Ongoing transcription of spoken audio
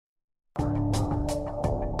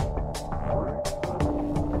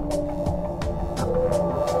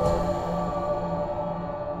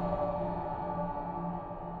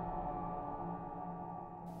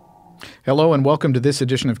Hello and welcome to this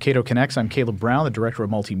edition of Cato Connects. I'm Caleb Brown, the Director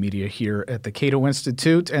of Multimedia here at the Cato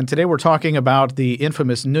Institute. And today we're talking about the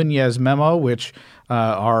infamous Nunes memo, which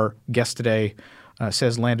our guest today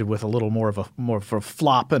says landed with a little more of a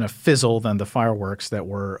flop and a fizzle than the fireworks that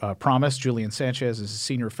were promised. Julian Sanchez is a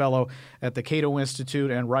senior fellow at the Cato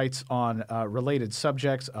Institute and writes on related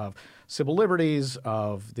subjects of civil liberties,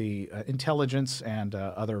 of the intelligence, and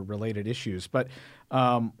other related issues. But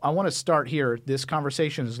I want to start here. This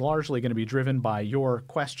conversation is largely going to be driven by your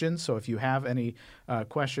questions. So if you have any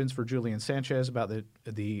questions for Julian Sanchez about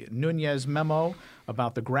the Nunes memo,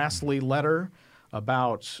 about the Grassley letter,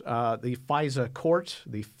 about the FISA court,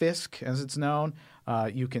 the FISC as it's known,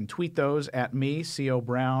 you can tweet those at me, C.O.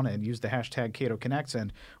 Brown, and use the hashtag CatoConnects,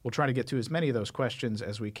 and we'll try to get to as many of those questions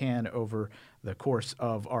as we can over the course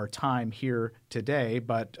of our time here today.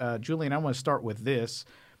 But Julian, I want to start with this.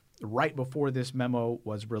 Right before this memo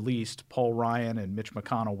was released, Paul Ryan and Mitch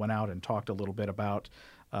McConnell went out and talked a little bit about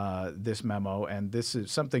this memo, and this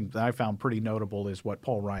is something that I found pretty notable is what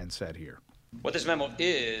Paul Ryan said here. What this memo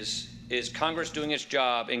is Congress doing its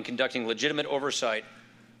job in conducting legitimate oversight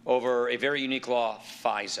over a very unique law,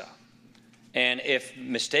 FISA. And if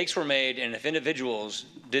mistakes were made and if individuals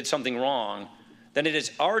did something wrong, then it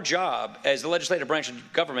is our job as the legislative branch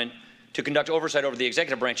of government to conduct oversight over the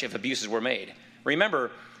executive branch if abuses were made.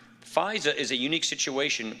 Remember, FISA is a unique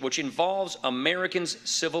situation which involves Americans'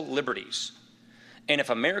 civil liberties. And if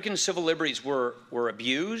American civil liberties were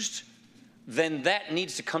abused, then that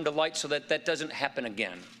needs to come to light so that that doesn't happen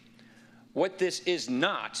again. What this is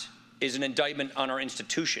not is an indictment on our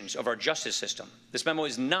institutions of our justice system. This memo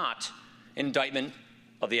is not an indictment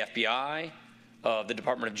of the FBI, of the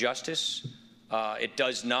Department of Justice. It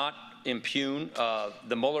does not impugn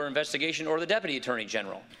the Mueller investigation or the Deputy Attorney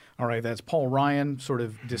General. All right, that's Paul Ryan sort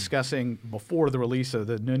of discussing before the release of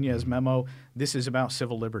the Nunes memo. This is about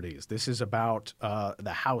civil liberties. This is about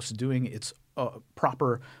the House doing its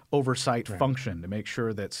proper oversight function to make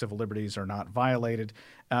sure that civil liberties are not violated.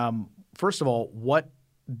 First of all, what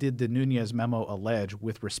did the Nunes memo allege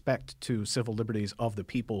with respect to civil liberties of the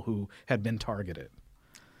people who had been targeted?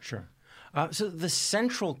 Sure. So the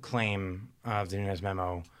central claim of the Nunes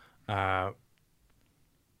memo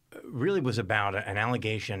really was about an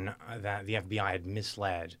allegation that the FBI had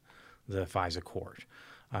misled the FISA court.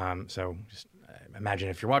 So just imagine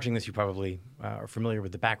if you're watching this, you probably are familiar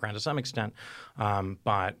with the background to some extent,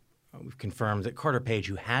 but we've confirmed that Carter Page,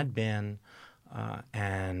 who had been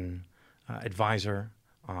an advisor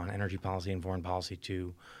on energy policy and foreign policy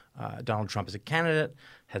to Donald Trump as a candidate,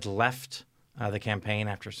 had left the campaign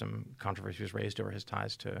after some controversy was raised over his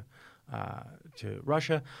ties to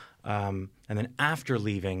Russia. And then after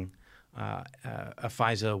leaving, a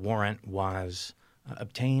FISA warrant was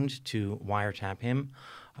obtained to wiretap him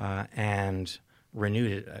and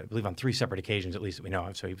renewed it, I believe, on 3 separate occasions, at least that we know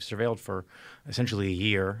of. So he was surveilled for essentially a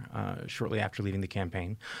year shortly after leaving the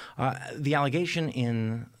campaign. The allegation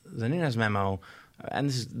in the Nunes memo, and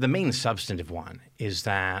this is the main substantive one, is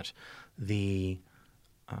that the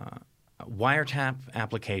wiretap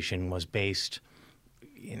application was based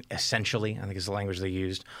essentially, I think is the language they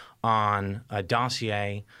used, on a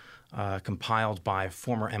dossier compiled by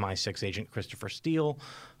former MI6 agent Christopher Steele,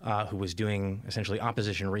 who was doing essentially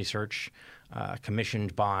opposition research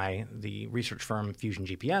commissioned by the research firm Fusion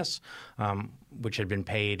GPS, which had been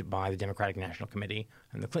paid by the Democratic National Committee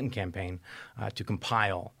and the Clinton campaign to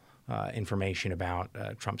compile information about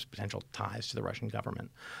Trump's potential ties to the Russian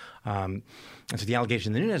government. And so the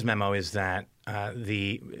allegation in the Nunes memo is that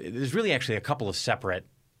there's really actually a couple of separate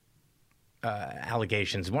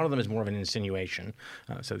allegations. One of them is more of an insinuation.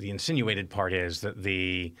 So the insinuated part is that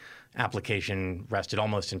the application rested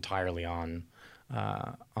almost entirely on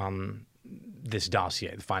this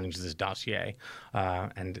dossier, the findings of this dossier,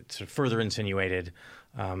 and it's sort of further insinuated,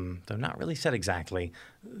 though not really said exactly,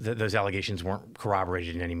 that those allegations weren't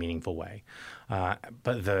corroborated in any meaningful way.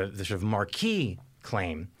 But the sort of marquee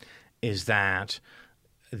claim is that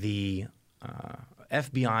the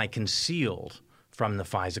FBI concealed from the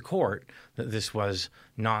FISA court that this was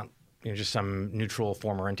not just some neutral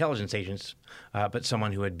former intelligence agents, but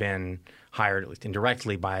someone who had been hired, at least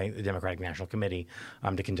indirectly, by the Democratic National Committee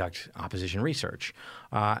to conduct opposition research.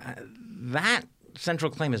 That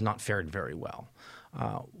central claim has not fared very well.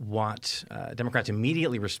 What Democrats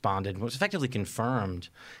immediately responded was effectively confirmed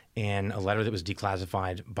in a letter that was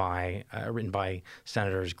declassified written by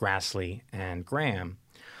Senators Grassley and Graham,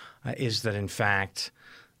 is that, in fact,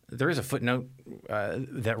 there is a footnote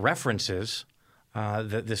that references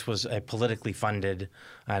that this was a politically funded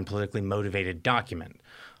and politically motivated document.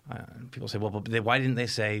 People say, well, but why didn't they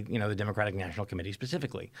say, the Democratic National Committee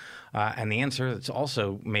specifically? And the answer that's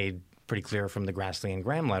also made pretty clear from the Grassley and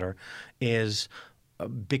Graham letter, is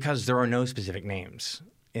because there are no specific names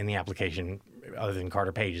in the application other than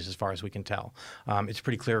Carter Page's, as far as we can tell. It's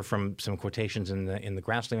pretty clear from some quotations in the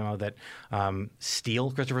Grassley memo that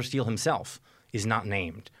Christopher Steele himself, is not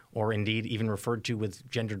named or indeed even referred to with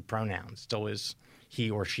gendered pronouns. Still is he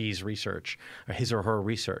or she's research, or his or her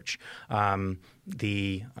research.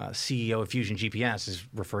 The CEO of Fusion GPS is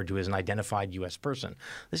referred to as an identified U.S. person.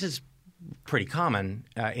 This is pretty common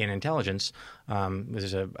in intelligence.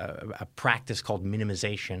 There's a practice called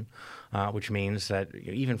minimization, which means that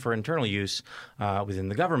even for internal use within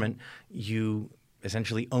the government, you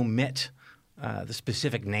essentially omit the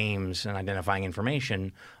specific names and identifying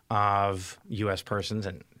information of U.S. persons,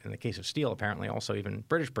 and in the case of Steele, apparently also even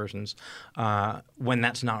British persons, when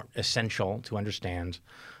that's not essential to understand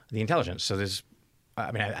the intelligence. So there's,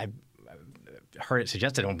 I heard it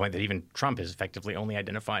suggested at one point that even Trump is effectively only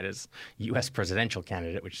identified as U.S. presidential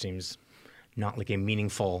candidate, which seems not like a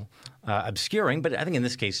meaningful obscuring. But I think in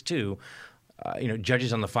this case, too,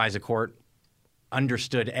 judges on the FISA court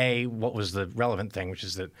understood, A, what was the relevant thing, which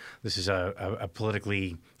is that this is a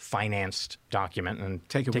politically financed document. And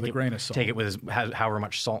take it with a grain of salt. Take it with however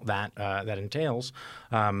much salt that entails.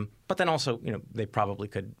 But then also, they probably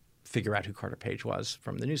could figure out who Carter Page was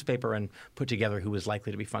from the newspaper and put together who was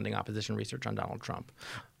likely to be funding opposition research on Donald Trump.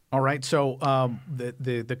 All right. So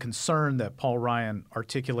the concern that Paul Ryan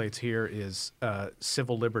articulates here is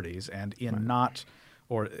civil liberties, and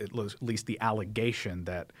or at least the allegation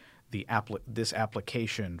that this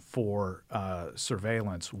application for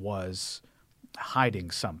surveillance was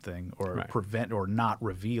hiding something or prevent or not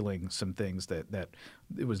revealing some things that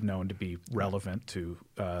it was known to be relevant to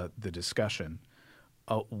the discussion.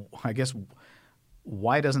 I guess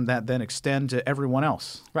why doesn't that then extend to everyone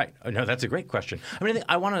else? Right. No, that's a great question.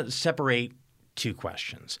 I want to separate two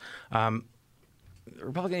questions.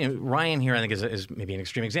 Republican Ryan here, I think, is maybe an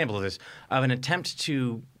extreme example of this, of an attempt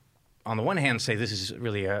to, on the one hand, say this is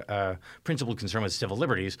really a principled concern with civil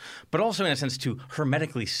liberties, but also in a sense to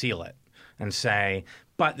hermetically seal it and say,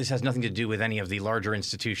 but this has nothing to do with any of the larger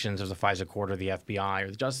institutions of the FISA court or the FBI or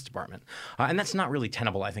the Justice Department. And that's not really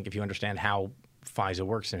tenable, I think, if you understand how FISA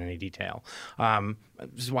works in any detail.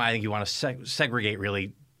 This is why I think you want to segregate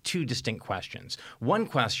really two distinct questions. One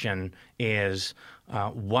question is,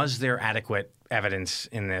 was there adequate evidence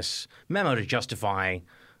in this memo to justify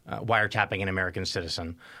wiretapping an American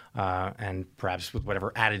citizen, and perhaps with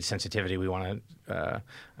whatever added sensitivity we want to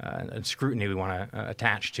and scrutiny we want to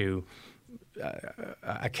attach to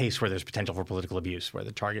a case where there's potential for political abuse, where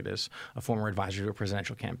the target is a former advisor to a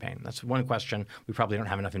presidential campaign. That's one question. We probably don't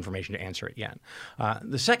have enough information to answer it yet.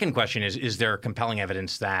 The second question is there compelling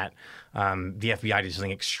evidence that the FBI did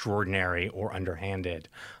something extraordinary or underhanded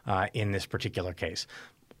in this particular case?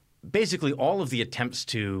 Basically, all of the attempts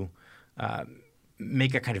to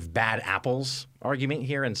make a kind of bad apples argument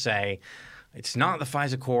here and say it's not the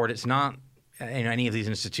FISA court, it's not any of these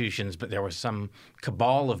institutions, but there was some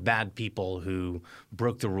cabal of bad people who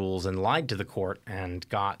broke the rules and lied to the court and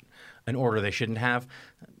got an order they shouldn't have.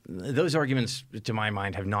 Those arguments, to my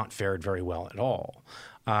mind, have not fared very well at all.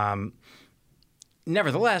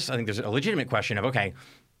 Nevertheless, I think there's a legitimate question of, okay,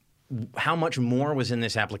 how much more was in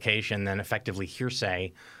this application than effectively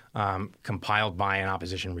hearsay compiled by an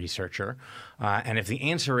opposition researcher? And if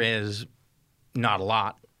the answer is not a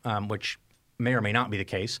lot, which may or may not be the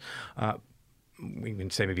case, we can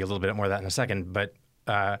say maybe a little bit more of that in a second, but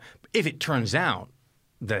if it turns out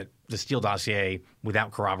that the Steele dossier without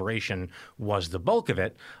corroboration was the bulk of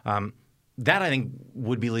it, that I think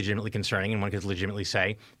would be legitimately concerning, and one could legitimately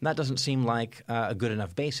say that doesn't seem like a good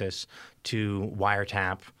enough basis to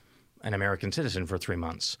wiretap an American citizen for 3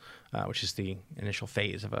 months, which is the initial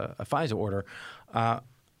phase of a FISA order.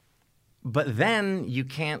 But then you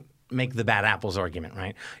can't make the bad apples argument,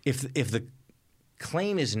 right? If the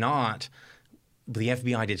claim is not the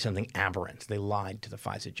FBI did something aberrant, they lied to the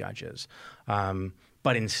FISA judges,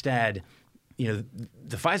 but instead, the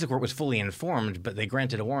FISA court was fully informed, but they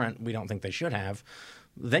granted a warrant we don't think they should have,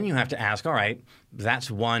 then you have to ask, all right, that's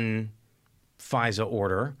one FISA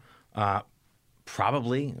order.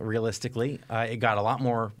 Probably, realistically, it got a lot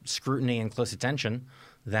more scrutiny and close attention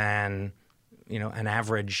than an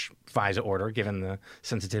average FISA order, given the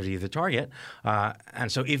sensitivity of the target.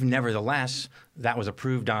 And so if nevertheless that was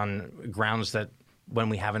approved on grounds that when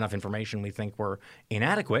we have enough information we think were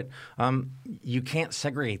inadequate, you can't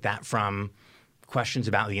segregate that from questions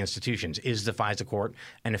about the institutions. Is the FISA court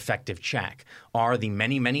an effective check? Are the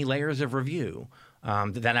many, many layers of review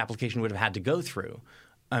that application would have had to go through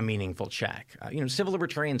a meaningful check? Civil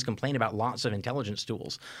libertarians complain about lots of intelligence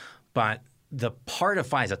tools, but the part of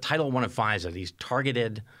FISA, Title I of FISA, these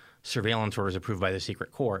targeted surveillance orders approved by the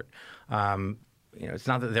secret court. It's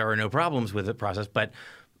not that there are no problems with the process, but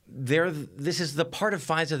this is the part of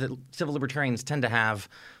FISA that civil libertarians tend to have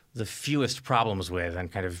the fewest problems with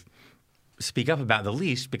and kind of speak up about the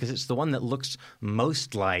least, because it's the one that looks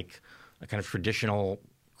most like a kind of traditional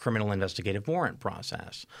criminal investigative warrant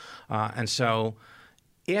process. And so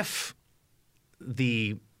if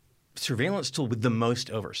the surveillance tool with the most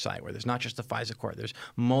oversight, where there's not just the FISA court, there's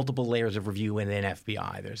multiple layers of review within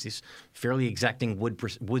FBI. There's these fairly exacting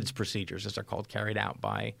Woods procedures, as they're called, carried out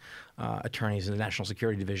by attorneys in the National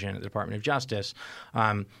Security Division at the Department of Justice.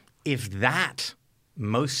 If that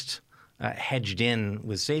most hedged in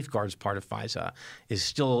with safeguards part of FISA is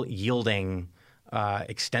still yielding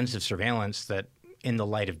extensive surveillance that, in the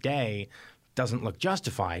light of day, doesn't look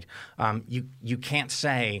justified, you can't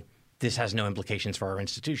say this has no implications for our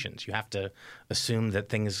institutions. You have to assume that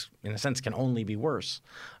things, in a sense, can only be worse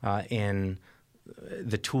in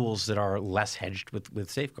the tools that are less hedged with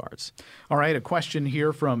safeguards. All right, a question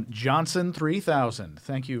here from Johnson 3000.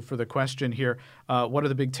 Thank you for the question here. What are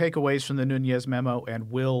the big takeaways from the Nunes memo, and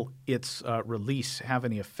will its release have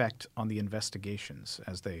any effect on the investigations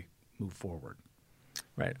as they move forward?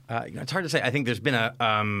 Right. It's hard to say. I think there's been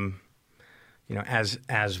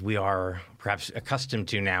as we are perhaps accustomed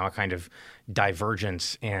to now, a kind of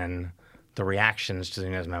divergence in the reactions to the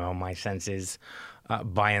Nunes memo. My sense is,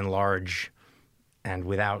 by and large, and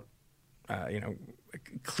without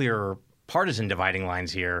clear partisan dividing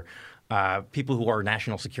lines here, people who are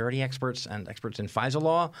national security experts and experts in FISA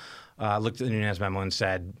law looked at the Nunes memo and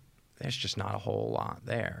said, there's just not a whole lot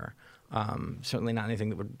there. Certainly not anything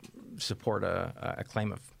that would support a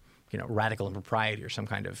claim of radical impropriety or some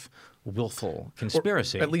kind of willful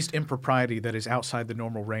conspiracy. Or at least impropriety that is outside the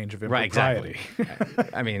normal range of impropriety. Right, exactly.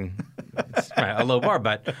 I mean, it's a low bar,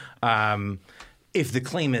 but if the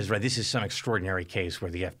claim is, this is some extraordinary case where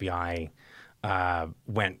the FBI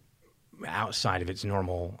went outside of its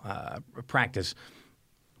normal practice,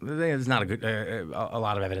 there's not a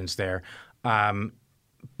lot of evidence there.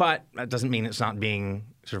 But that doesn't mean it's not being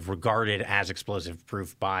sort of regarded as explosive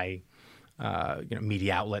proof by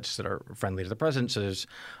media outlets that are friendly to the president. So there's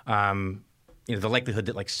the likelihood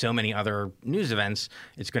that, like so many other news events,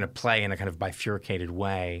 it's going to play in a kind of bifurcated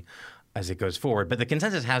way as it goes forward. But the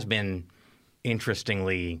consensus has been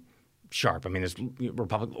interestingly sharp. I mean, there's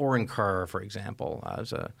Republican Oren Kerr, for example,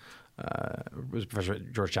 was a professor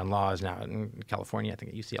at Georgetown Law, is now in California, I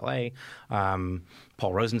think at UCLA.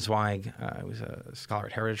 Paul Rosenzweig, who was a scholar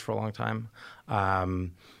at Heritage for a long time,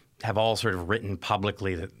 have all sort of written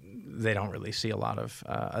publicly that they don't really see a lot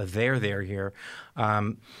of there here.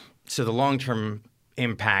 So the long-term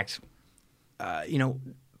impact, part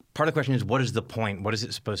of the question is, what is the point? What is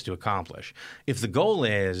it supposed to accomplish? If the goal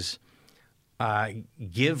is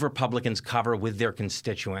give Republicans cover with their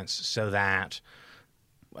constituents so that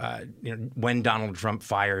when Donald Trump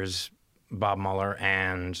fires Bob Mueller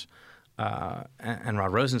and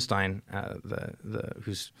Rod Rosenstein,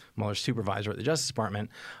 who's Mueller's supervisor at the Justice Department,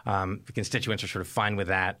 the constituents are sort of fine with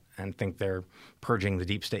that and think they're purging the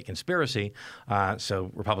deep state conspiracy.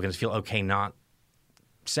 So Republicans feel okay not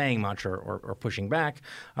saying much or pushing back.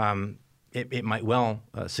 It might well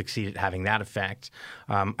succeed at having that effect.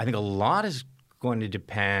 I think a lot is going to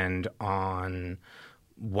depend on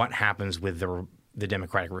what happens with the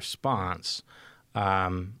Democratic response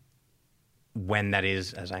when that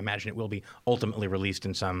is, as I imagine it will be, ultimately released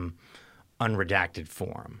in some unredacted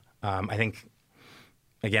form. I think,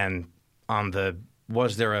 again, on the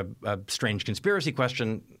was there a strange conspiracy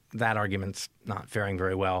question, that argument's not faring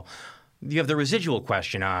very well. You have the residual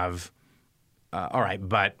question of, all right,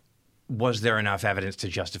 but was there enough evidence to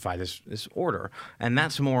justify this order? And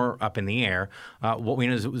that's more up in the air. What we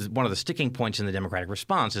know is it was one of the sticking points in the Democratic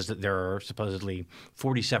response is that there are supposedly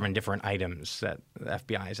 47 different items that the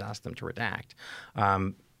FBI has asked them to redact.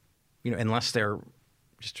 Unless they're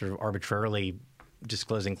just sort of arbitrarily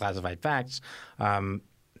disclosing classified facts,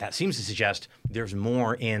 that seems to suggest there's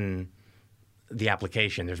more in the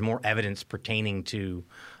application. There's more evidence pertaining to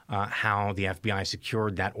how the FBI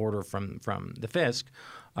secured that order from the FISC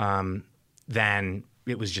than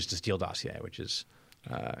it was just a Steele dossier, which is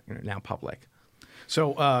now public.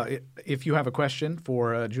 So if you have a question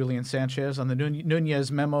for Julian Sanchez on the Nunes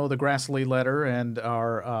memo, the Grassley letter, and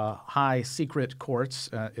our high secret courts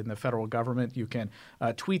in the federal government, you can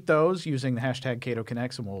tweet those using the hashtag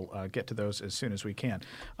CatoConnects, and we'll get to those as soon as we can.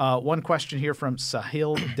 One question here from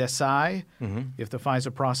Sahil Desai. Mm-hmm. If the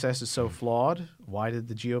FISA process is so flawed, why did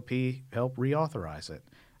the GOP help reauthorize it?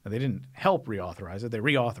 They didn't help reauthorize it. They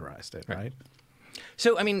reauthorized it, right?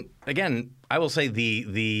 So, I mean, again, I will say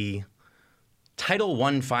the Title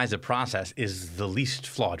I FISA process is the least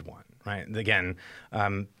flawed one, right? Again,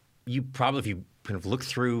 you probably, if you kind of look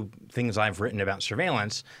through things I've written about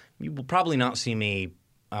surveillance, you will probably not see me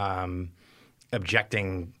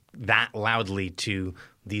objecting that loudly to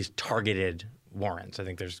these targeted warrants. I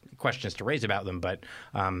think there's questions to raise about them, but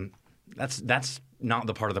that's not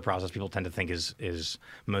the part of the process people tend to think is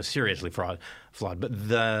most seriously flawed. But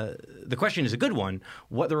the question is a good one.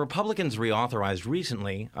 What the Republicans reauthorized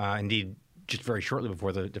recently, indeed just very shortly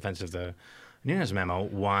before the defense of the Nunes memo,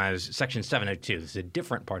 was Section 702. This is a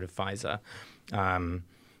different part of FISA.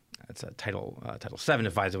 It's a Title VII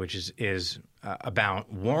of FISA, which is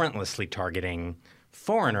about warrantlessly targeting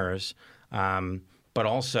foreigners, but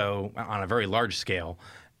also on a very large scale,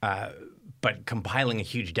 but compiling a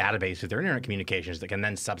huge database of their internet communications that can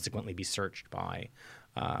then subsequently be searched by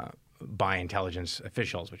intelligence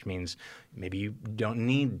officials, which means maybe you don't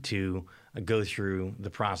need to go through the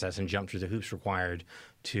process and jump through the hoops required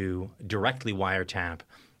to directly wiretap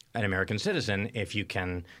an American citizen if you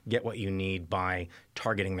can get what you need by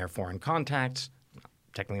targeting their foreign contacts.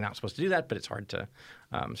 Technically not supposed to do that, but it's hard to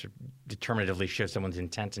sort of determinatively show someone's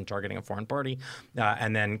intent in targeting a foreign party,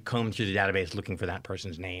 and then comb through the database looking for that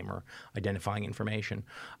person's name or identifying information.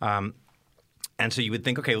 And so you would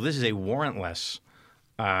think, okay, well, this is a warrantless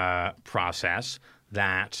process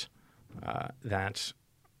that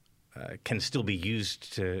can still be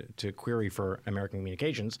used to query for American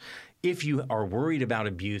communications. If you are worried about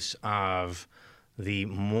abuse of the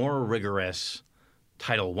more rigorous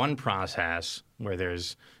Title I process, where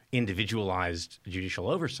there's individualized judicial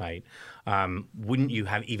oversight, wouldn't you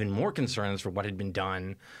have even more concerns for what had been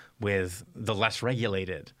done with the less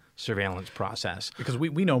regulated surveillance process? Because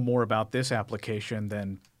we know more about this application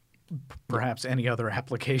than perhaps any other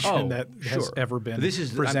application that has ever been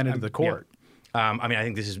presented to the court. Yeah. I mean, I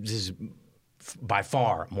think this is by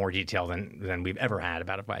far more detail than we've ever had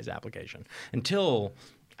about a FISA application. Until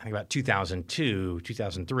I think about 2002,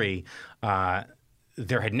 2003,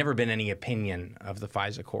 there had never been any opinion of the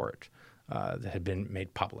FISA court that had been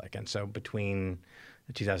made public. And so between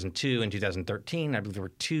 2002 and 2013, I believe there were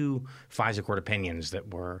 2 FISA court opinions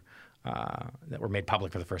that were made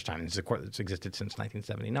public for the first time. This is a court that's existed since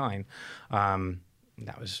 1979.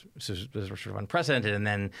 That was sort of unprecedented. And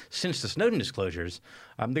then since the Snowden disclosures,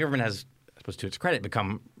 the government has, I suppose to its credit,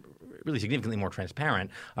 become really significantly more transparent.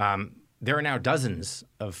 There are now dozens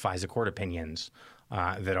of FISA court opinions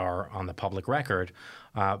that are on the public record,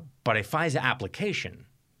 but a FISA application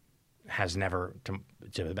has never,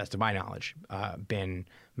 to the best of my knowledge, been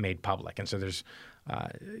made public. And so there's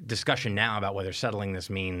discussion now about whether settling this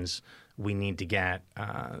means we need to get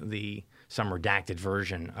some redacted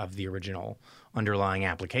version of the original underlying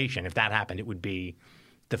application. If that happened, it would be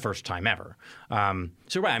the first time ever.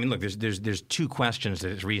 So right, I mean, look, there's 2 questions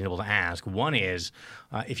that it's reasonable to ask. One is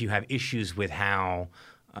if you have issues with how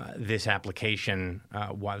this application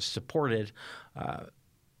was supported.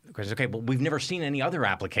 The question is, okay, well, we've never seen any other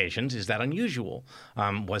applications. Is that unusual?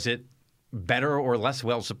 Was it better or less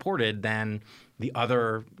well supported than the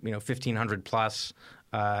other 1,500 plus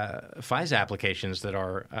FISA applications that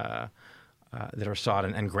are sought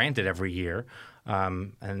and granted every year?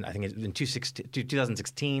 And I think in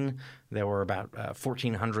 2016, there were about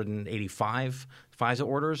 1,485 FISA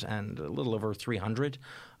orders, and a little over 300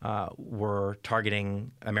 were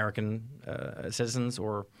targeting American citizens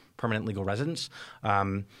or permanent legal residents.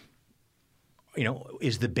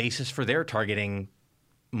 Is the basis for their targeting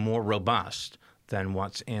more robust than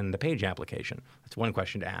what's in the Page application? That's one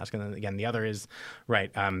question to ask. And then again, the other is,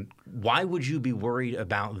 right, why would you be worried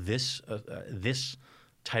about this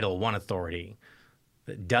Title I authority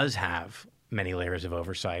that does have many layers of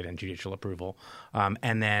oversight and judicial approval,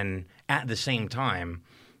 and then at the same time,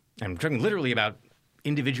 I'm talking literally about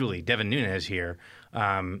individually, Devin Nunes here,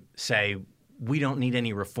 say, we don't need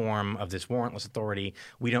any reform of this warrantless authority.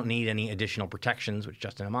 We don't need any additional protections, which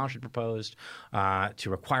Justin Amash had proposed, to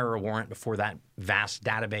require a warrant before that vast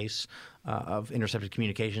database of intercepted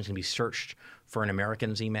communications can be searched for an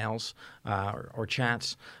American's emails or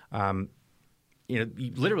chats.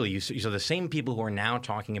 Literally, you saw the same people who are now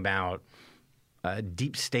talking about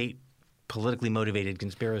deep state, politically motivated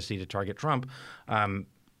conspiracy to target Trump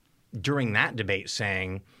during that debate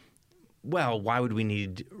saying, well, why would we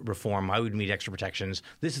need reform? Why would we need extra protections?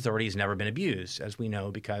 This authority has never been abused, as we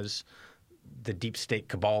know, because the deep state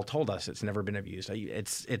cabal told us it's never been abused. It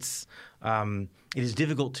is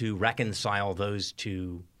difficult to reconcile those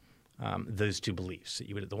two beliefs.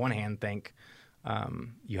 You would, at the one hand, think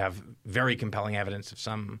you have very compelling evidence of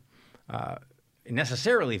some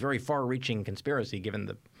necessarily very far-reaching conspiracy, given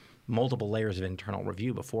the multiple layers of internal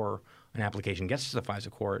review before an application gets to the FISA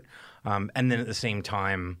court. And then at the same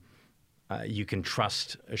time, you can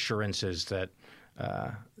trust assurances that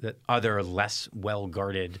other less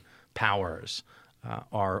well-guarded powers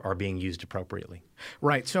are being used appropriately.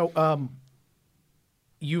 Right. So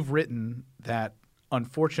you've written that,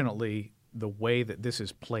 unfortunately, the way that this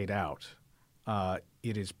is played out,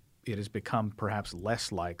 it has become perhaps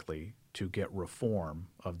less likely to get reform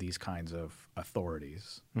of these kinds of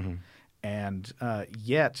authorities. Mm-hmm. And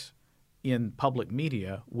yet, in public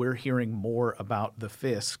media, we're hearing more about the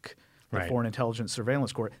FISC, the Right. Foreign Intelligence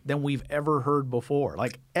Surveillance Court, than we've ever heard before,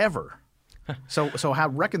 like ever. So how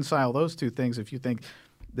reconcile those two things if you think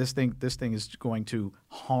this thing is going to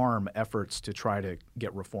harm efforts to try to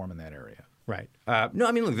get reform in that area? Right. No,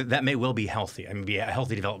 I mean, look, that may well be healthy. I mean, be a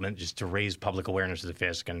healthy development just to raise public awareness of the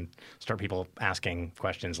FISC and start people asking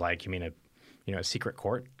questions like, you mean a secret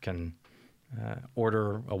court can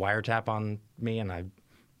order a wiretap on me and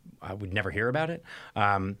I would never hear about it?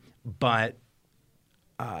 But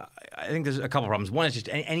I think there's a couple problems. One is just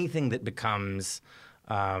anything that becomes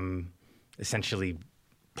essentially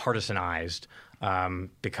partisanized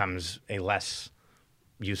becomes a less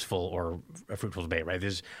useful or a fruitful debate,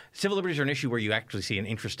 right? Civil liberties are an issue where you actually see an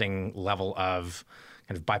interesting level of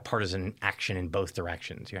kind of bipartisan action in both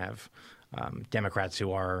directions. You have Democrats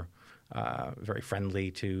who are very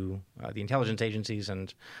friendly to the intelligence agencies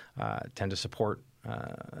and tend to support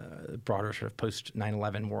broader sort of post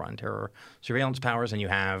 9/11 war on terror surveillance powers, and you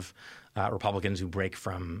have Republicans who break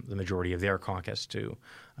from the majority of their caucus to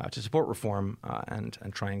support reform and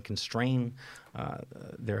try and constrain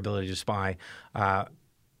their ability to spy.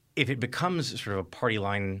 If it becomes sort of a party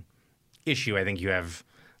line issue, I think you have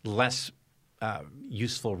less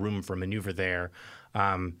useful room for maneuver there.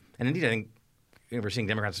 And indeed, I think we're seeing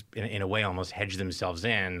Democrats in a way almost hedge themselves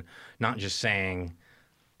in, not just saying,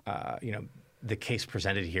 the case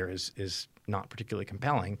presented here is not particularly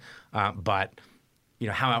compelling, but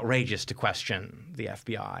how outrageous to question the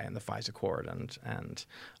FBI and the FISA court, and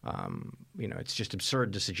it's just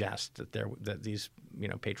absurd to suggest that these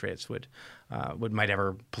patriots might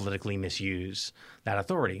ever politically misuse that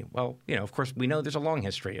authority. Well, of course we know there's a long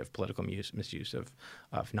history of political misuse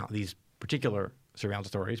of not these particular surveillance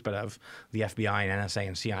authorities, but of the FBI and NSA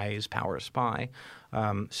and CIA's power to spy.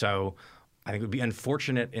 So I think it would be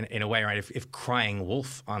unfortunate in a way, right, if crying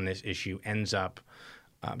wolf on this issue ends up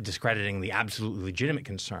discrediting the absolutely legitimate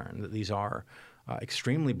concern that these are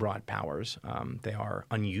extremely broad powers. They are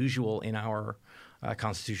unusual in our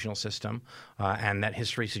constitutional system, and that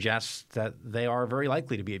history suggests that they are very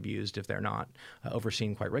likely to be abused if they're not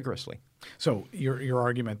overseen quite rigorously. So your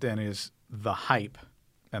argument then is the hype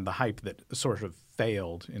that sort of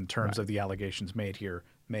failed in terms of the allegations made here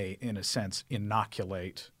may, in a sense,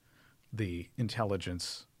 inoculate the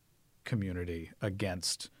intelligence community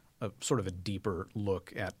against a sort of a deeper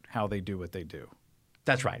look at how they do what they do.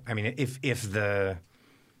 That's right. I mean, if the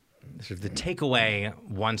sort of the takeaway,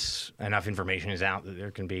 once enough information is out, that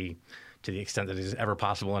there can be, to the extent that it is ever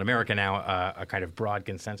possible in America now, a kind of broad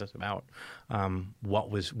consensus about what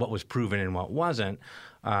was proven and what wasn't.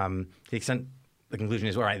 To the extent the conclusion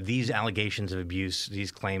is, all right, these allegations of abuse,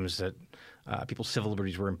 these claims that people's civil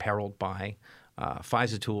liberties were imperiled by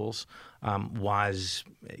FISA tools, was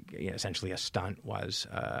essentially a stunt, was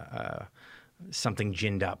something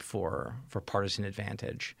ginned up for partisan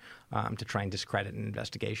advantage to try and discredit an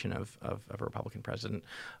investigation of a Republican president.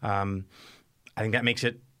 I think that makes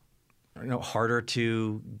it harder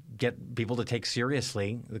to get people to take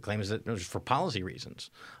seriously the claims that for policy reasons.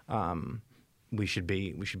 We should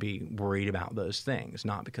be worried about those things,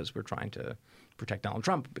 not because we're trying to protect Donald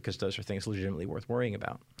Trump, because those are things legitimately worth worrying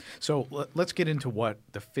about. So let's get into what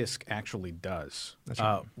the FISC actually does. That's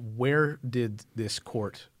right. Where did this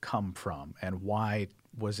court come from, and why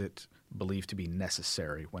was it believed to be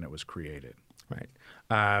necessary when it was created? Right.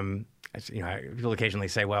 People occasionally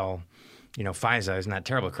say, well, FISA isn't that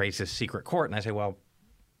terrible. It creates this secret court. And I say, well,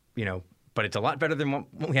 but it's a lot better than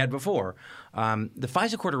what we had before. The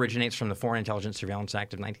FISA court originates from the Foreign Intelligence Surveillance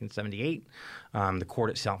Act of 1978. The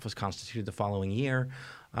court itself was constituted the following year.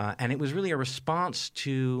 And it was really a response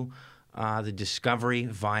to the discovery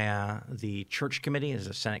via the Church Committee, as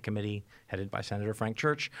a Senate committee headed by Senator Frank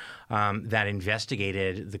Church, that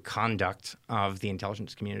investigated the conduct of the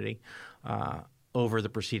intelligence community over the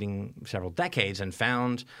preceding several decades and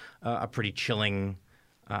found a pretty chilling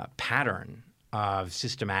pattern of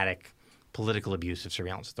systematic political abuse of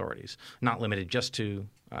surveillance authorities, not limited just to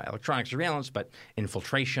electronic surveillance, but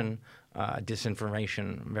infiltration,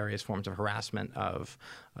 disinformation, various forms of harassment of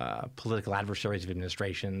political adversaries of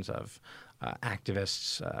administrations, of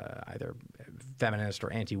activists, either feminist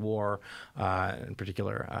or anti-war, in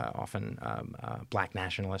particular, often black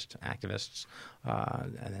nationalist activists,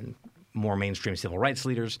 and then more mainstream civil rights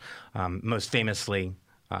leaders. Most famously,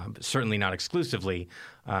 certainly not exclusively,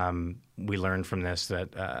 we learned from this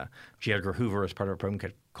that J. Edgar Hoover, as part of a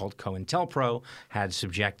program called COINTELPRO, had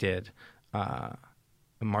subjected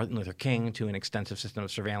Martin Luther King to an extensive system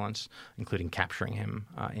of surveillance, including capturing him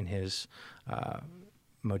in his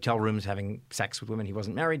motel rooms having sex with women he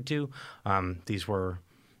wasn't married to. These were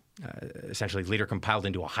essentially later compiled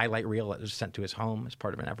into a highlight reel that was sent to his home as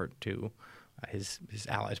part of an effort to, his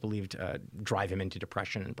allies believed, drive him into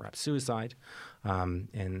depression and perhaps suicide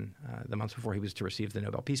in the months before he was to receive the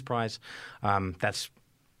Nobel Peace Prize. That's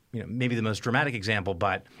maybe the most dramatic example,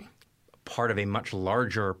 but part of a much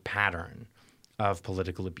larger pattern of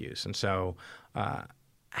political abuse. And so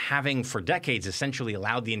having for decades essentially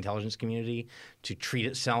allowed the intelligence community to treat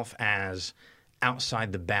itself as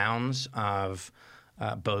outside the bounds of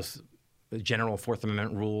both general Fourth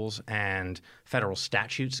Amendment rules and federal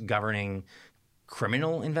statutes governing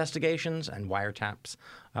criminal investigations and wiretaps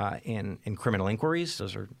in criminal inquiries.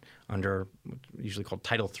 Those are under what's usually called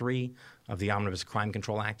Title III of the Omnibus Crime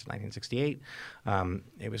Control Act of 1968.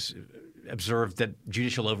 It was observed that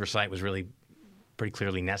judicial oversight was really pretty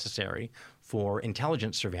clearly necessary for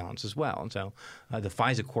intelligence surveillance as well. And so the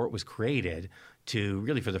FISA court was created to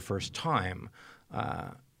really for the first time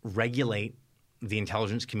regulate the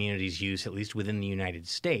intelligence community's use, at least within the United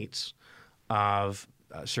States, of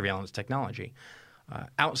surveillance technology.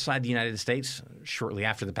 Outside the United States, shortly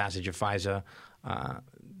after the passage of FISA,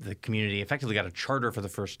 the community effectively got a charter for the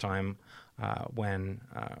first time when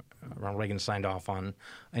Ronald Reagan signed off on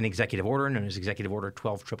an executive order known as Executive Order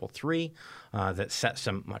 12333 that set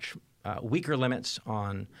some much weaker limits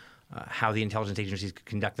on how the intelligence agencies could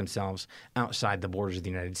conduct themselves outside the borders of the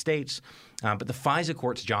United States. But the FISA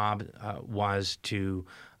court's job was to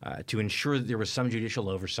ensure that there was some judicial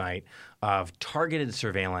oversight of targeted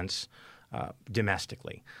surveillance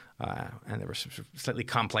domestically. And there were slightly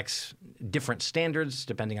complex different standards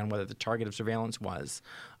depending on whether the target of surveillance was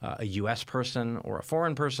a U.S. person or a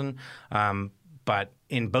foreign person. But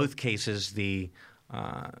in both cases, the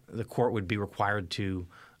court would be required to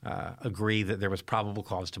agree that there was probable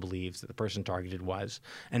cause to believe that the person targeted was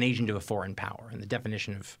an agent of a foreign power. And the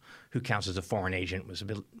definition of who counts as a foreign agent was a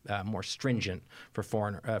bit more stringent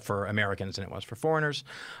for Americans than it was for foreigners.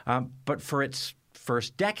 But for its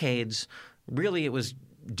first decades, really it was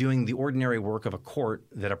doing the ordinary work of a court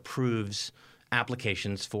that approves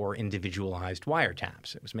applications for individualized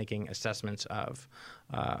wiretaps. It was making assessments of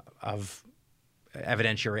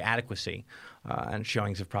evidentiary adequacy and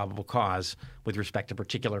showings of probable cause with respect to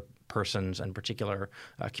particular persons and particular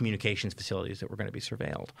communications facilities that were going to be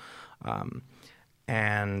surveilled.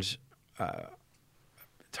 And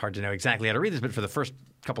it's hard to know exactly how to read this, but for the first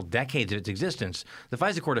couple decades of its existence, the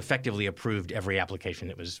FISA court effectively approved every application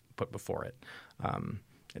that was put before it.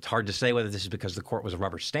 It's hard to say whether this is because the court was a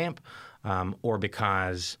rubber stamp or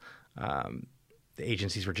because the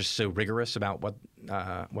agencies were just so rigorous about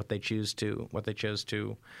what they chose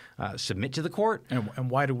to submit to the court. And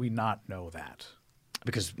why do we not know that?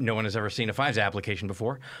 Because no one has ever seen a FISA application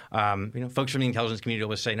before. Folks from the intelligence community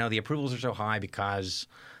always say, no, the approvals are so high because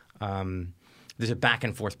there's a back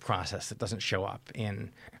and forth process that doesn't show up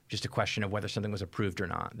in just a question of whether something was approved or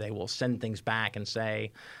not. They will send things back and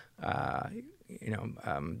say,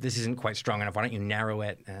 this isn't quite strong enough. Why don't you narrow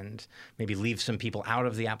it and maybe leave some people out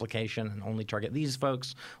of the application and only target these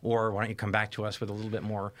folks? Or why don't you come back to us with a little bit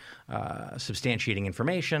more substantiating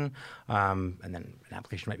information? And then an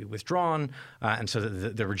application might be withdrawn. And so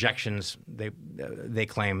the rejections, they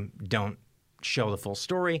claim, don't show the full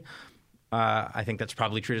story. I think that's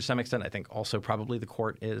probably true to some extent. I think also probably the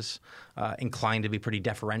court is inclined to be pretty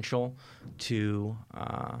deferential to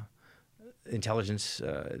the intelligence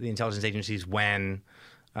agencies when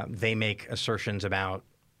they make assertions about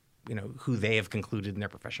who they have concluded in their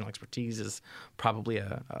professional expertise is probably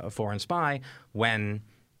a foreign spy, when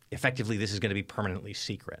effectively this is going to be permanently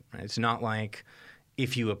secret. Right? It's not like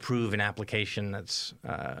if you approve an application that's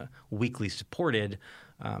weakly supported,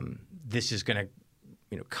 this is going to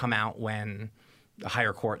come out when the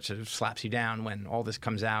higher court sort of slaps you down, when all this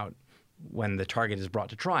comes out, when the target is brought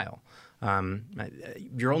to trial.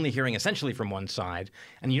 You're only hearing essentially from one side,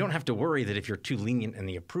 and you don't have to worry that if you're too lenient in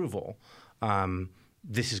the approval,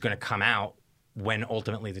 this is going to come out when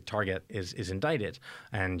ultimately the target is indicted.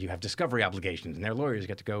 And you have discovery obligations, and their lawyers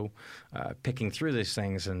get to go picking through these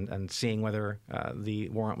things and seeing whether the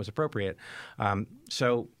warrant was appropriate.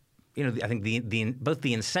 So I think both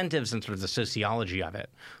the incentives and sort of the sociology of it,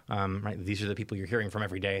 right? These are the people you're hearing from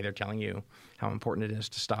every day. They're telling you how important it is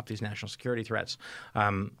to stop these national security threats,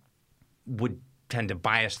 would tend to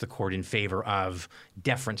bias the court in favor of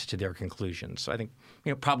deference to their conclusions. So I think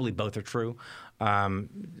probably both are true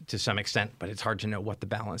to some extent, but it's hard to know what the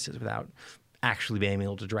balance is without actually being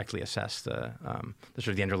able to directly assess the sort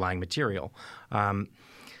of the underlying material. The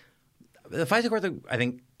FISA court, I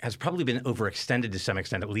think, has probably been overextended to some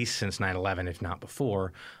extent, at least since 9/11, if not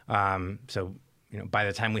before. So, by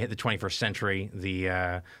the time we hit the 21st century,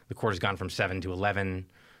 the court has gone from 7 to 11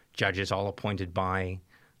 judges, all appointed by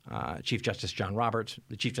Chief Justice John Roberts,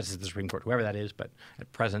 the Chief Justice of the Supreme Court, whoever that is. But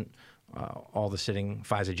at present, all the sitting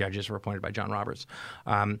FISA judges were appointed by John Roberts,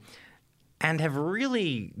 and have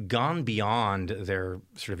really gone beyond their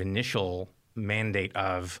sort of initial mandate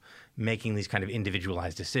of making these kind of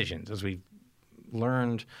individualized decisions, as we've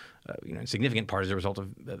learned, in significant part as a result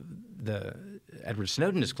of the Edward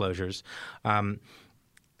Snowden disclosures.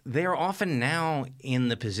 They are often now in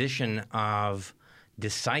the position of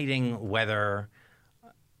deciding whether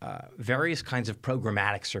various kinds of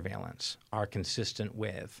programmatic surveillance are consistent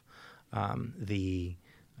with the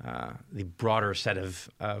broader set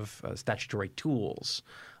of statutory tools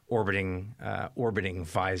orbiting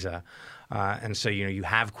FISA, and so you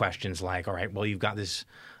have questions like, all right, well, you've got this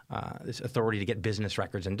authority to get business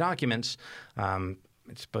records and documents.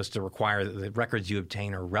 It's supposed to require that the records you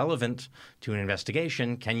obtain are relevant to an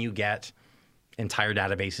investigation. Can you get entire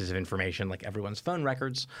databases of information like everyone's phone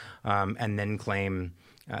records, and then claim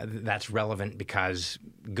that's relevant because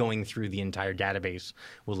going through the entire database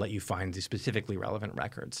will let you find the specifically relevant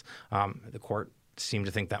records? The court seemed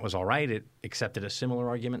to think that was all right. It accepted a similar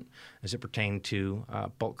argument as it pertained to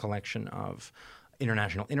bulk collection of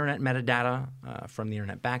international internet metadata from the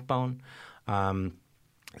internet backbone.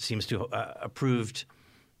 Seems to have approved,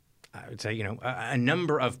 I would say, a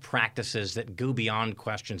number of practices that go beyond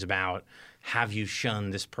questions about have you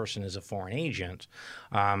shown this person is a foreign agent,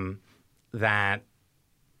 that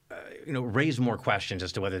raise more questions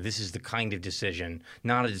as to whether this is the kind of decision,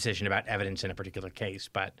 not a decision about evidence in a particular case,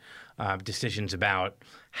 but decisions about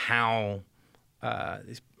how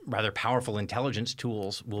these rather powerful intelligence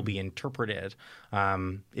tools will be interpreted.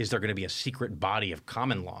 Is there going to be a secret body of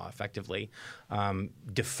common law, effectively,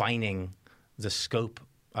 defining the scope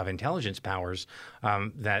of intelligence powers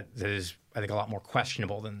that is, I think, a lot more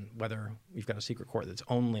questionable than whether we've got a secret court that's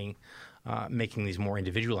only making these more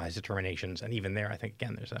individualized determinations. And even there, I think,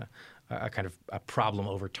 again, there's a kind of a problem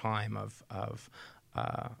over time of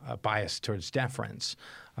a bias towards deference.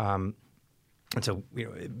 And so,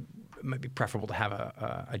 it might be preferable to have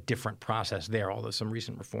a different process there, although some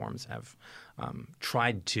recent reforms have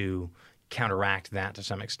tried to counteract that to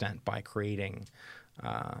some extent by creating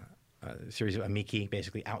a series of amici,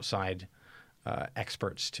 basically outside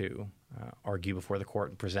experts to argue before the court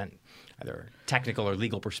and present either technical or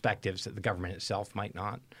legal perspectives that the government itself might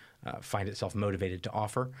not find itself motivated to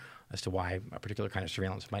offer as to why a particular kind of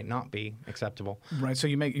surveillance might not be acceptable. Right. So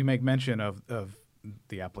you make mention of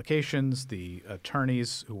the applications. The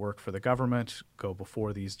attorneys who work for the government go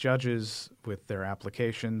before these judges with their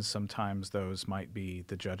applications. Sometimes those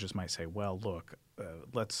the judges might say, well, look,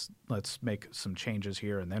 let's make some changes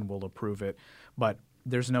here and then we'll approve it. But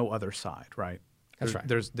there's no other side, right? That's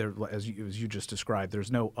right. As you just described,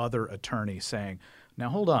 there's no other attorney saying, now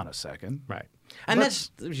hold on a second. Right. And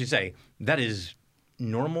that's, as you say, that is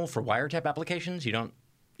normal for wiretap applications. You don't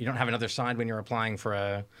have another side when you're applying for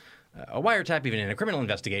a wiretap, even in a criminal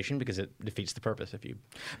investigation, because it defeats the purpose if you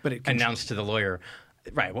announce to the lawyer.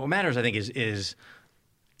 Right. What matters, I think, is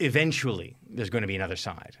eventually there's going to be another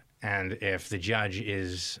side. And if the judge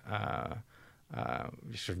is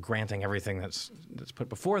sort of granting everything that's put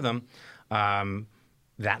before them,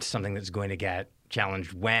 that's something that's going to get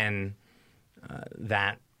challenged when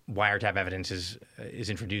that wiretap evidence is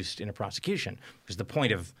introduced in a prosecution. Because the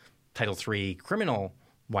point of Title III criminal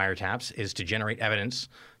wiretaps is to generate evidence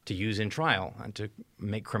to use in trial and to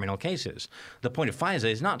make criminal cases. The point of FISA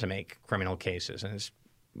is not to make criminal cases, and it's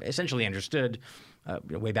essentially understood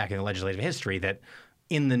way back in the legislative history that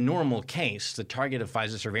in the normal case, the target of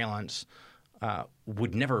FISA surveillance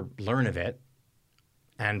would never learn of it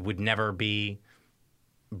and would never be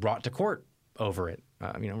brought to court over it.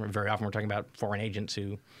 Very often we're talking about foreign agents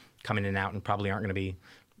who come in and out and probably aren't going to be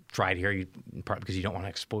tried here, in part because you don't want to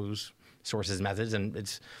expose sources, methods, and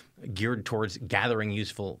it's geared towards gathering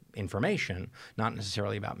useful information, not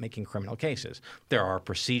necessarily about making criminal cases. There are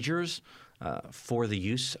procedures for the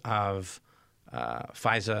use of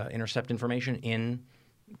FISA intercept information in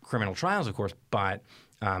criminal trials, of course, but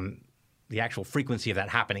the actual frequency of that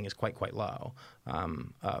happening is quite low.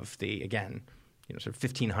 Of the, again, sort of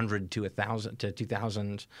 1,500 to 1,000 to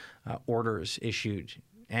 2,000 orders issued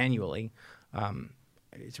annually,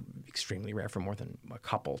 it's extremely rare for more than a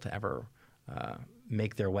couple to ever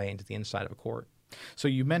make their way into the inside of a court. So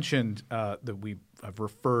you mentioned that we have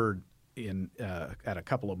referred at a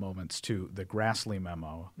couple of moments to the Grassley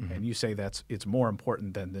memo, and you say it's more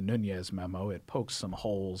important than the Nunes memo. It pokes some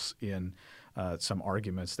holes in some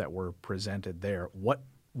arguments that were presented there. What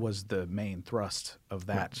was the main thrust of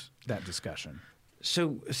that discussion?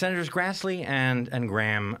 So Senators Grassley and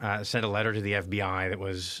Graham sent a letter to the FBI that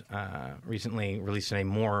was recently released in a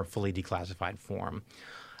more fully declassified form.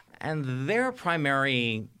 And their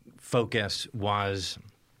primary focus was,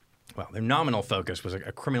 their nominal focus was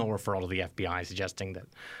a criminal referral to the FBI suggesting that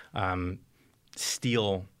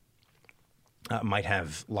Steele might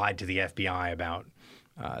have lied to the FBI about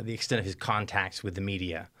the extent of his contacts with the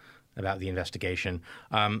media about the investigation.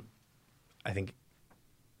 I think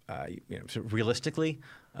so realistically,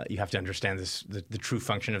 you have to understand the true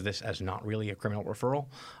function of this as not really a criminal referral.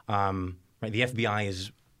 Right? The FBI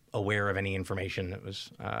is aware of any information that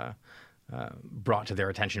was brought to their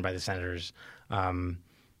attention by the senators, and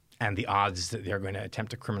the odds that they're going to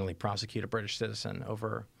attempt to criminally prosecute a British citizen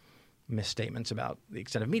over misstatements about the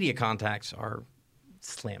extent of media contacts are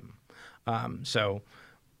slim. So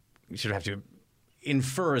you sort of have to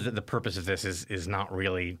infer that the purpose of this is not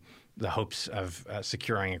really the hopes of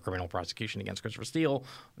securing a criminal prosecution against Christopher Steele.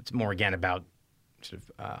 It's more, again, about sort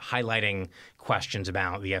of highlighting questions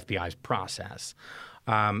about the FBI's process.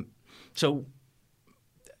 So,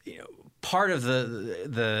 part of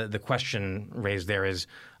the question raised there is,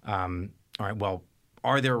 all right, well,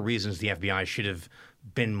 are there reasons the FBI should have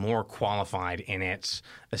been more qualified in its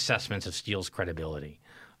assessments of Steele's credibility,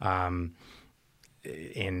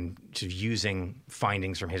 in sort of using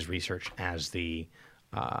findings from his research as the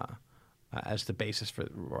basis for,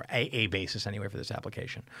 or a basis anyway, for this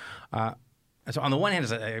application. So on the one hand,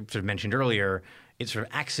 as I sort of mentioned earlier, it sort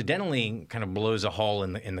of accidentally kind of blows a hole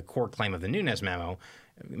in the core claim of the Nunes memo.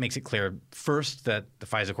 It makes it clear, first, that the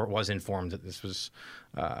FISA court was informed that this was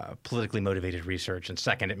politically motivated research, and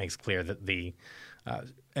second, it makes clear that the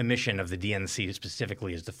emission of the DNC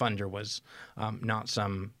specifically as the funder was not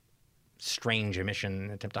some strange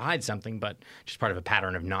omission attempt to hide something, but just part of a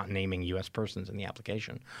pattern of not naming U.S. persons in the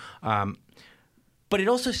application. But it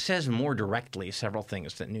also says more directly several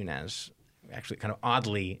things that Nunes actually kind of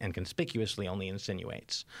oddly and conspicuously only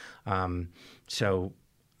insinuates. So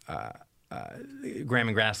Graham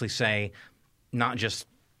and Grassley say not just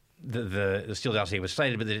the Steele dossier was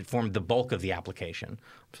cited, but that it formed the bulk of the application.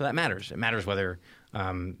 So that matters. It matters whether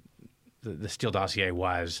the Steele dossier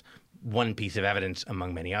was one piece of evidence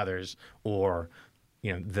among many others, or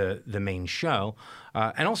the main show.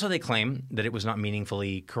 And also they claim that it was not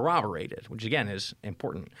meaningfully corroborated, which again is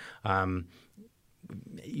important.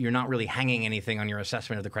 You're not really hanging anything on your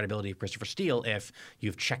assessment of the credibility of Christopher Steele if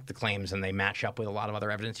you've checked the claims and they match up with a lot of other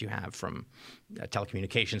evidence you have from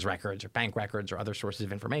telecommunications records or bank records or other sources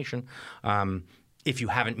of information. If you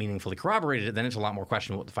haven't meaningfully corroborated it, then it's a lot more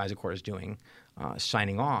questionable what the FISA court is doing,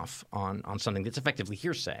 signing off on something that's effectively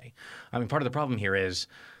hearsay. I mean, part of the problem here is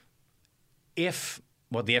if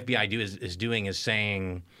what the FBI is doing is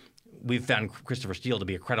saying we've found Christopher Steele to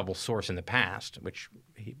be a credible source in the past, which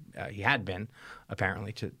he had been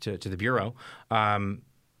apparently to the Bureau,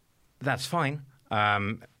 that's fine.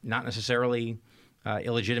 Not necessarily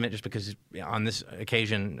illegitimate just because on this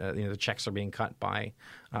occasion the checks are being cut by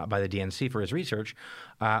the DNC for his research.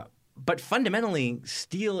 But fundamentally,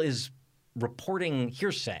 Steele is reporting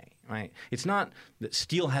hearsay. Right? It's not that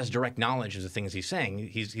Steele has direct knowledge of the things he's saying.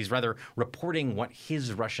 He's rather reporting what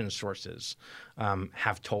his Russian sources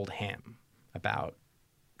have told him about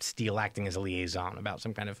Steele acting as a liaison, about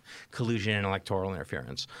some kind of collusion and electoral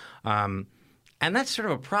interference. And that's sort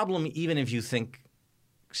of a problem even if you think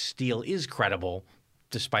Steele is credible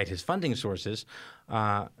despite his funding sources,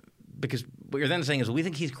 because what you're then saying is, well, we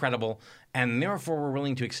think he's credible, and therefore we're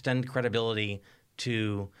willing to extend credibility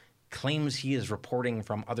to claims he is reporting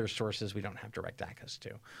from other sources we don't have direct access to.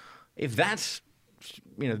 If that's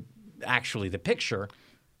actually the picture,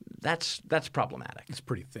 that's problematic. It's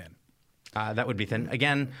pretty thin. That would be thin.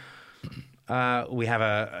 Again, we have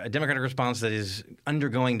a Democratic response that is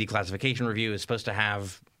undergoing declassification review. Is supposed to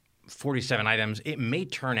have 47 items. It may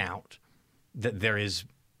turn out that there is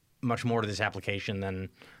much more to this application than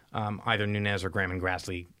either Nunes or Graham and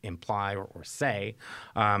Grassley imply or say.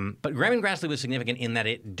 But Graham and Grassley was significant in that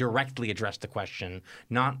it directly addressed the question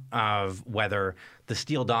not of whether the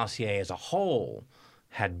Steele dossier as a whole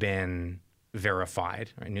had been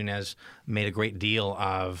verified. Right? Nunes made a great deal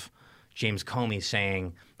of James Comey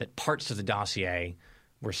saying that parts of the dossier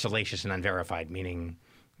were salacious and unverified, meaning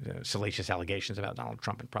salacious allegations about Donald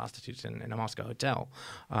Trump and prostitutes in a Moscow hotel.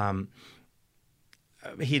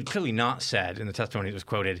 He had clearly not said in the testimony that was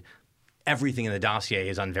quoted, everything in the dossier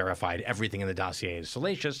is unverified, everything in the dossier is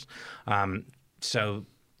salacious. So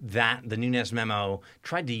that the Nunes memo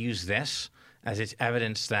tried to use this as its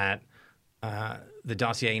evidence that the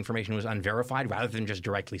dossier information was unverified, rather than just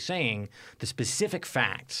directly saying the specific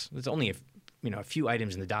facts. There's only a few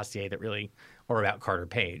items in the dossier that really are about Carter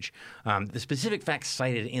Page. The specific facts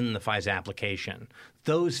cited in the FISA application,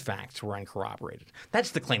 those facts were uncorroborated.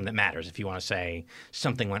 That's the claim that matters if you want to say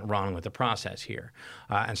something went wrong with the process here.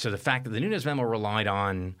 And so the fact that the Nunes memo relied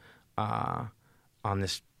on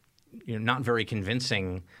this not very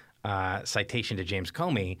convincing citation to James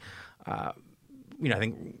Comey, I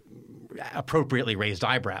think appropriately raised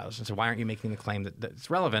eyebrows. And so why aren't you making the claim that it's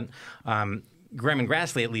relevant? Graham and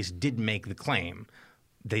Grassley at least did make the claim.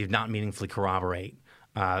 They did not meaningfully corroborate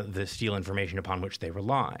the Steele information upon which they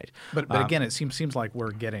relied. But again, it seems like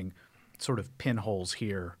we're getting sort of pinholes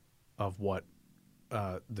here of what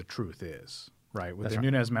the truth is, right? With the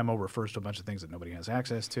Nunes memo refers to a bunch of things that nobody has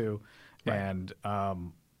access to, right. And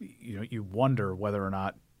you wonder whether or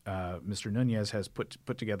not Mr. Nunes has put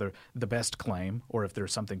together the best claim, or if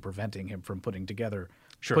there's something preventing him from putting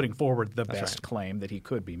forward the best claim that he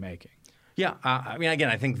could be making. Yeah, again,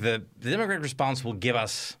 I think the Democratic response will give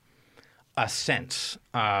us a sense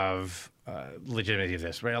of legitimacy of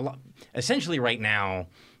this. Right? Essentially, right now,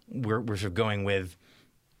 we're sort of going with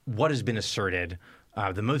what has been asserted.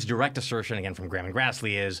 The most direct assertion, again, from Graham and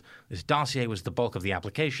Grassley is this dossier was the bulk of the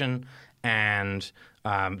application, and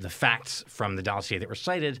the facts from the dossier that were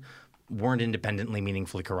cited weren't independently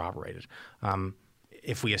meaningfully corroborated.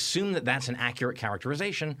 If we assume that that's an accurate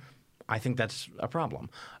characterization, I think that's a problem.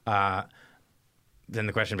 Then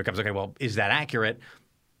the question becomes, okay, well, is that accurate?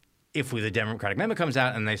 If the Democratic memo comes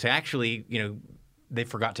out and they say, actually, they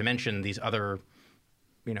forgot to mention these other,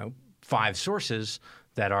 5 sources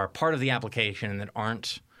that are part of the application and that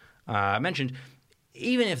aren't mentioned,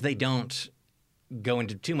 even if they don't go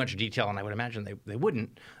into too much detail, and I would imagine they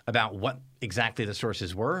wouldn't, about what exactly the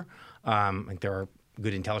sources were. Like there are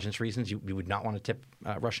good intelligence reasons. You would not want to tip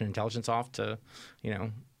Russian intelligence off to,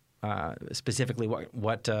 specifically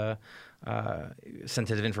what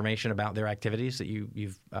sensitive information about their activities that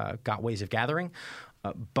you've got ways of gathering.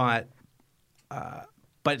 But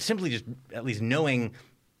simply just at least knowing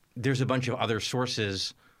there's a bunch of other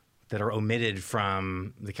sources that are omitted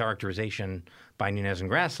from the characterization by Nunes and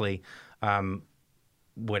Grassley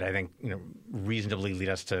would, I think, reasonably lead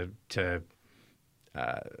us to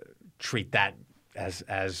treat that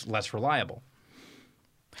as less reliable.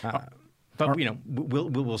 But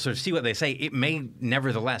we'll sort of see what they say. It may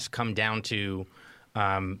nevertheless come down to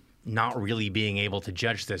not really being able to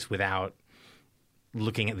judge this without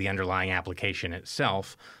looking at the underlying application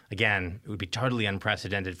itself. Again, it would be totally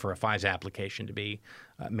unprecedented for a FISA application to be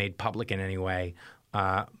made public in any way.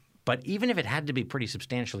 But even if it had to be pretty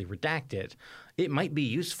substantially redacted, it might be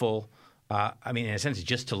useful, in a sense,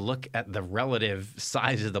 just to look at the relative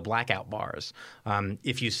size of the blackout bars.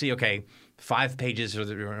 If you see, 5 pages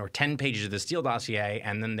or 10 pages of the Steele dossier,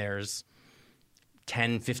 and then there's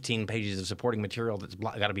 10, 15 pages of supporting material that's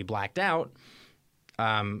got to be blacked out,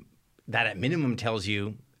 that at minimum tells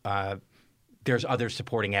you there's other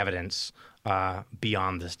supporting evidence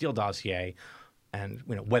beyond the Steele dossier. And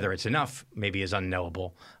whether it's enough maybe is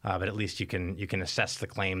unknowable, but at least you can assess the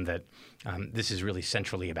claim that this is really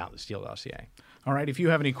centrally about the Steele dossier. All right. If you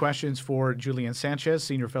have any questions for Julian Sanchez,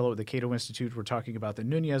 Senior Fellow at the Cato Institute, we're talking about the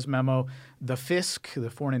Nunes memo, the FISC, the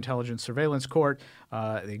Foreign Intelligence Surveillance Court,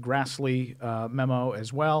 the Grassley memo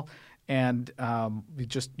as well. And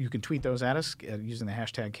you can tweet those at us using the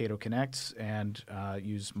hashtag CatoConnects and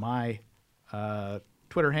use my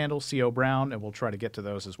Twitter handle, CO Brown, and we'll try to get to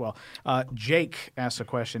those as well. Jake asks a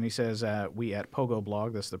question. He says, we at Pogo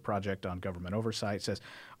Blog, this is the project on government oversight, says,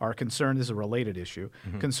 are concerned, this is a related issue,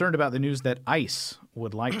 concerned about the news that ICE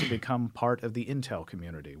would like to become part of the intel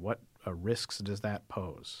community. What risks does that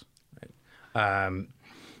pose? Right.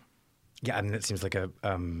 It seems like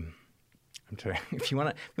I'm sorry. If you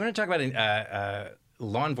want to talk about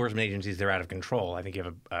law enforcement agencies, they're out of control. I think you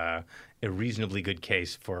have a reasonably good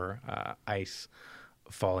case for ICE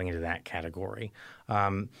falling into that category.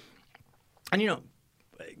 And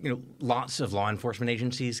lots of law enforcement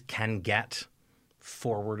agencies can get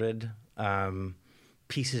forwarded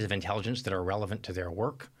pieces of intelligence that are relevant to their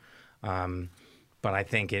work. But I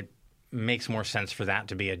think it makes more sense for that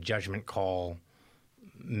to be a judgment call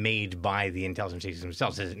made by the intelligence agencies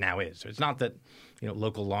themselves, as it now is. So it's not that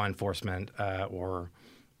local law enforcement or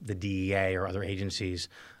the DEA or other agencies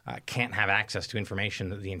can't have access to information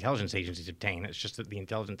that the intelligence agencies obtain. It's just that the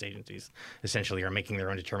intelligence agencies essentially are making their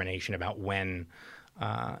own determination about when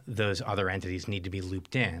those other entities need to be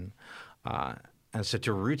looped in. And so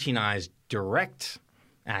to routinize direct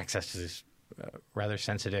access to this rather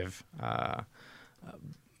sensitive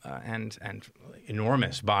and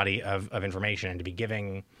enormous body of information, and to be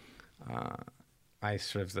giving ICE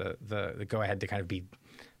sort of the go-ahead to kind of be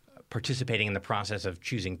participating in the process of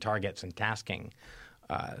choosing targets and tasking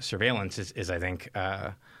surveillance is I think,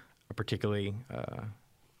 a particularly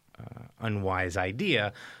unwise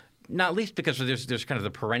idea, not least because there's kind of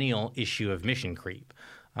the perennial issue of mission creep.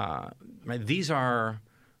 Right? These are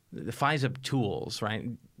the FISA tools, right?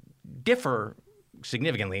 Differ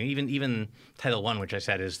significantly. Even Title I, which I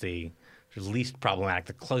said is the least problematic,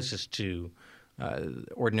 the closest to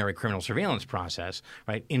ordinary criminal surveillance process,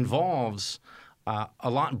 right, involves a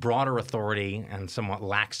lot broader authority and somewhat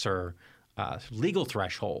laxer legal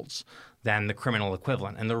thresholds than the criminal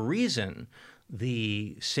equivalent. And the reason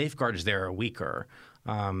the safeguards there are weaker,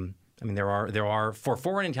 there are for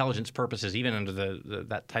foreign intelligence purposes, even under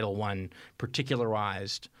that Title I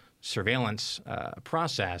particularized surveillance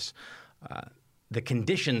process, the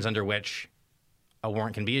conditions under which a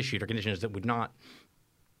warrant can be issued are conditions that would not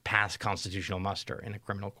pass constitutional muster in a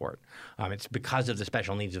criminal court. It's because of the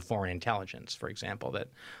special needs of foreign intelligence, for example, that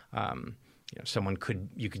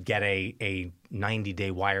you could get a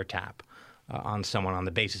 90-day wiretap on someone on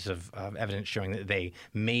the basis of evidence showing that they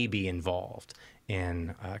may be involved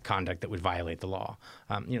in conduct that would violate the law.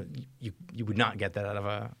 You would not get that out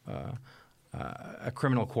of a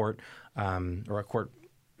criminal court or a court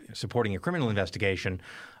supporting a criminal investigation.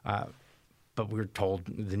 But we're told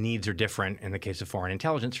the needs are different in the case of foreign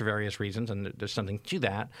intelligence for various reasons, and there's something to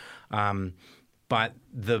that. But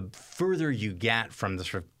the further you get from the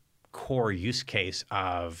sort of core use case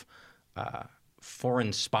of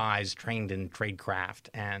foreign spies trained in tradecraft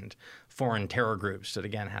and foreign terror groups that,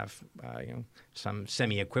 again, have some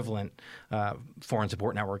semi-equivalent foreign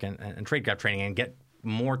support network and tradecraft training, and get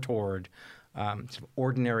more toward sort of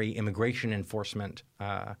ordinary immigration enforcement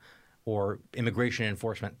or immigration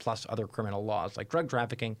enforcement plus other criminal laws like drug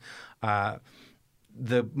trafficking,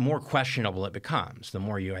 the more questionable it becomes. The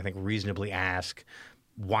more you, I think, reasonably ask,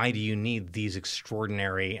 why do you need these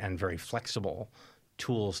extraordinary and very flexible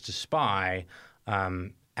tools to spy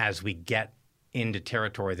as we get into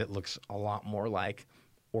territory that looks a lot more like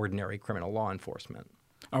ordinary criminal law enforcement?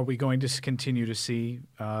 Are we going to continue to see,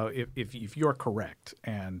 if you're correct,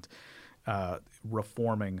 and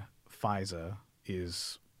reforming FISA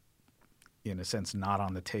is in a sense not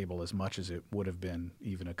on the table as much as it would have been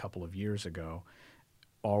even a couple of years ago,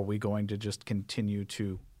 are we going to just continue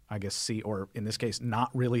to, I guess, see, or in this case, not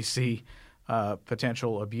really see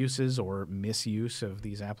potential abuses or misuse of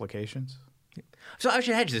these applications? So I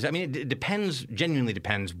should hedge this. I mean, it genuinely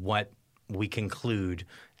depends what we conclude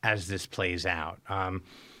as this plays out.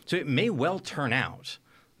 So it may well turn out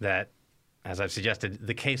that, as I've suggested,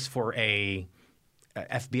 the case for a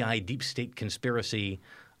FBI deep state conspiracy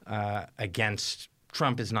against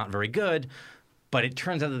Trump is not very good, but it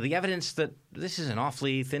turns out that the evidence that this is an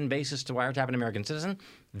awfully thin basis to wiretap an American citizen,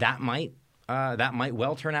 that might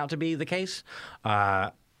well turn out to be the case.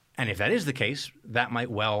 And if that is the case, that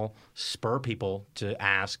might well spur people to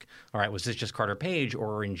ask, all right, was this just Carter Page,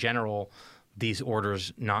 or in general these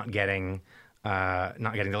orders not getting the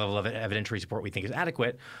level of evidentiary support we think is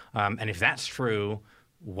adequate? And if that's true,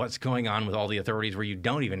 what's going on with all the authorities where you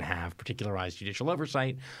don't even have particularized judicial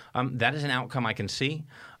oversight? That is an outcome I can see.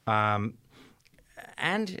 And,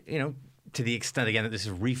 to the extent, again, that this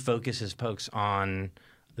refocuses folks on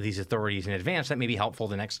these authorities in advance, that may be helpful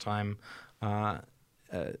the next time.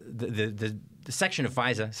 The section of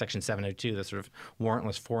FISA, Section 702, the sort of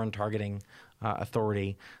warrantless foreign targeting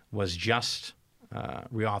authority, was just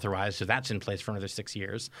reauthorized, so that's in place for another 6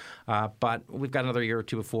 years. But we've got another year or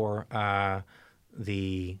two before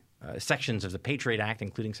the sections of the Patriot Act,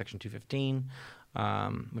 including Section 215,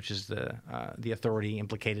 which is the authority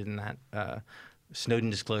implicated in that Snowden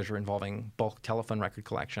disclosure involving bulk telephone record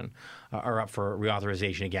collection, are up for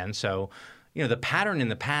reauthorization again. So, the pattern in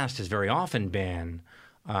the past has very often been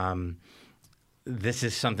this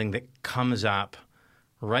is something that comes up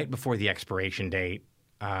right before the expiration date.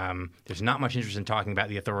 There's not much interest in talking about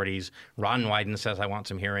the authorities. Ron Wyden says, I want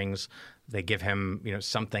some hearings. They give him,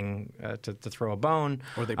 something to throw a bone.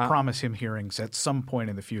 Or they promise him hearings at some point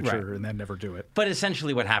in the future, right, and then never do it. But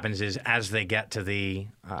essentially what happens is, as they get to the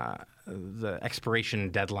expiration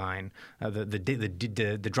deadline,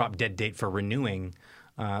 the drop dead date for renewing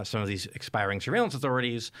some of these expiring surveillance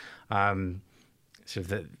authorities,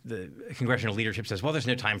 sort of the congressional leadership says, well, there's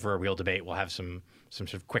no time for a real debate. We'll have some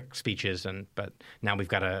sort of quick speeches, but now we've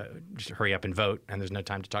got to just hurry up and vote, and there's no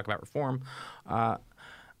time to talk about reform.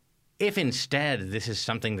 If instead this is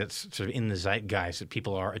something that's sort of in the zeitgeist, that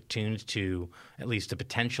people are attuned to at least the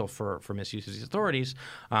potential for misuse of these authorities,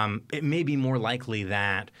 it may be more likely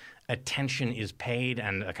that attention is paid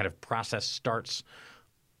and a kind of process starts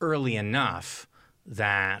early enough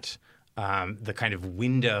that the kind of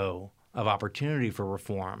window of opportunity for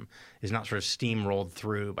reform is not sort of steamrolled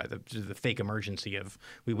through by the fake emergency of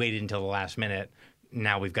we waited until the last minute,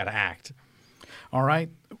 now we've got to act. All right.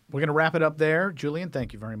 We're going to wrap it up there. Julian,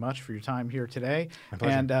 thank you very much for your time here today. My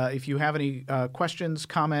pleasure. And if you have any questions,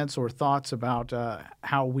 comments, or thoughts about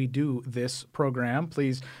how we do this program,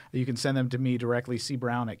 please, you can send them to me directly,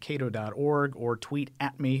 cbrown@cato.org, or tweet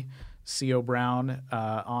at me, COBrown,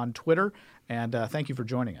 on Twitter. And thank you for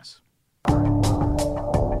joining us.